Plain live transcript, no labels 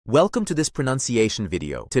Welcome to this pronunciation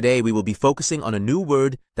video. Today we will be focusing on a new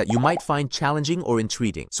word that you might find challenging or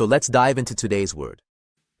intriguing. So let's dive into today's word.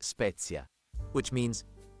 Spezia, which means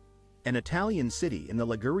an Italian city in the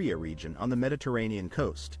Liguria region on the Mediterranean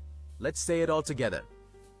coast. Let's say it all together.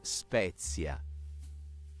 Spezia.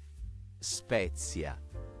 Spezia.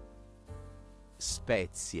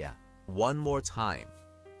 Spezia. One more time.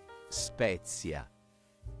 Spezia.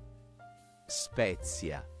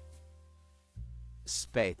 Spezia.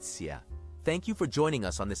 Spezia. Thank you for joining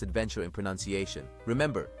us on this adventure in pronunciation.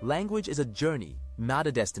 Remember, language is a journey, not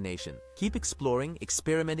a destination. Keep exploring,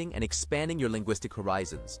 experimenting, and expanding your linguistic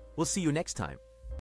horizons. We'll see you next time.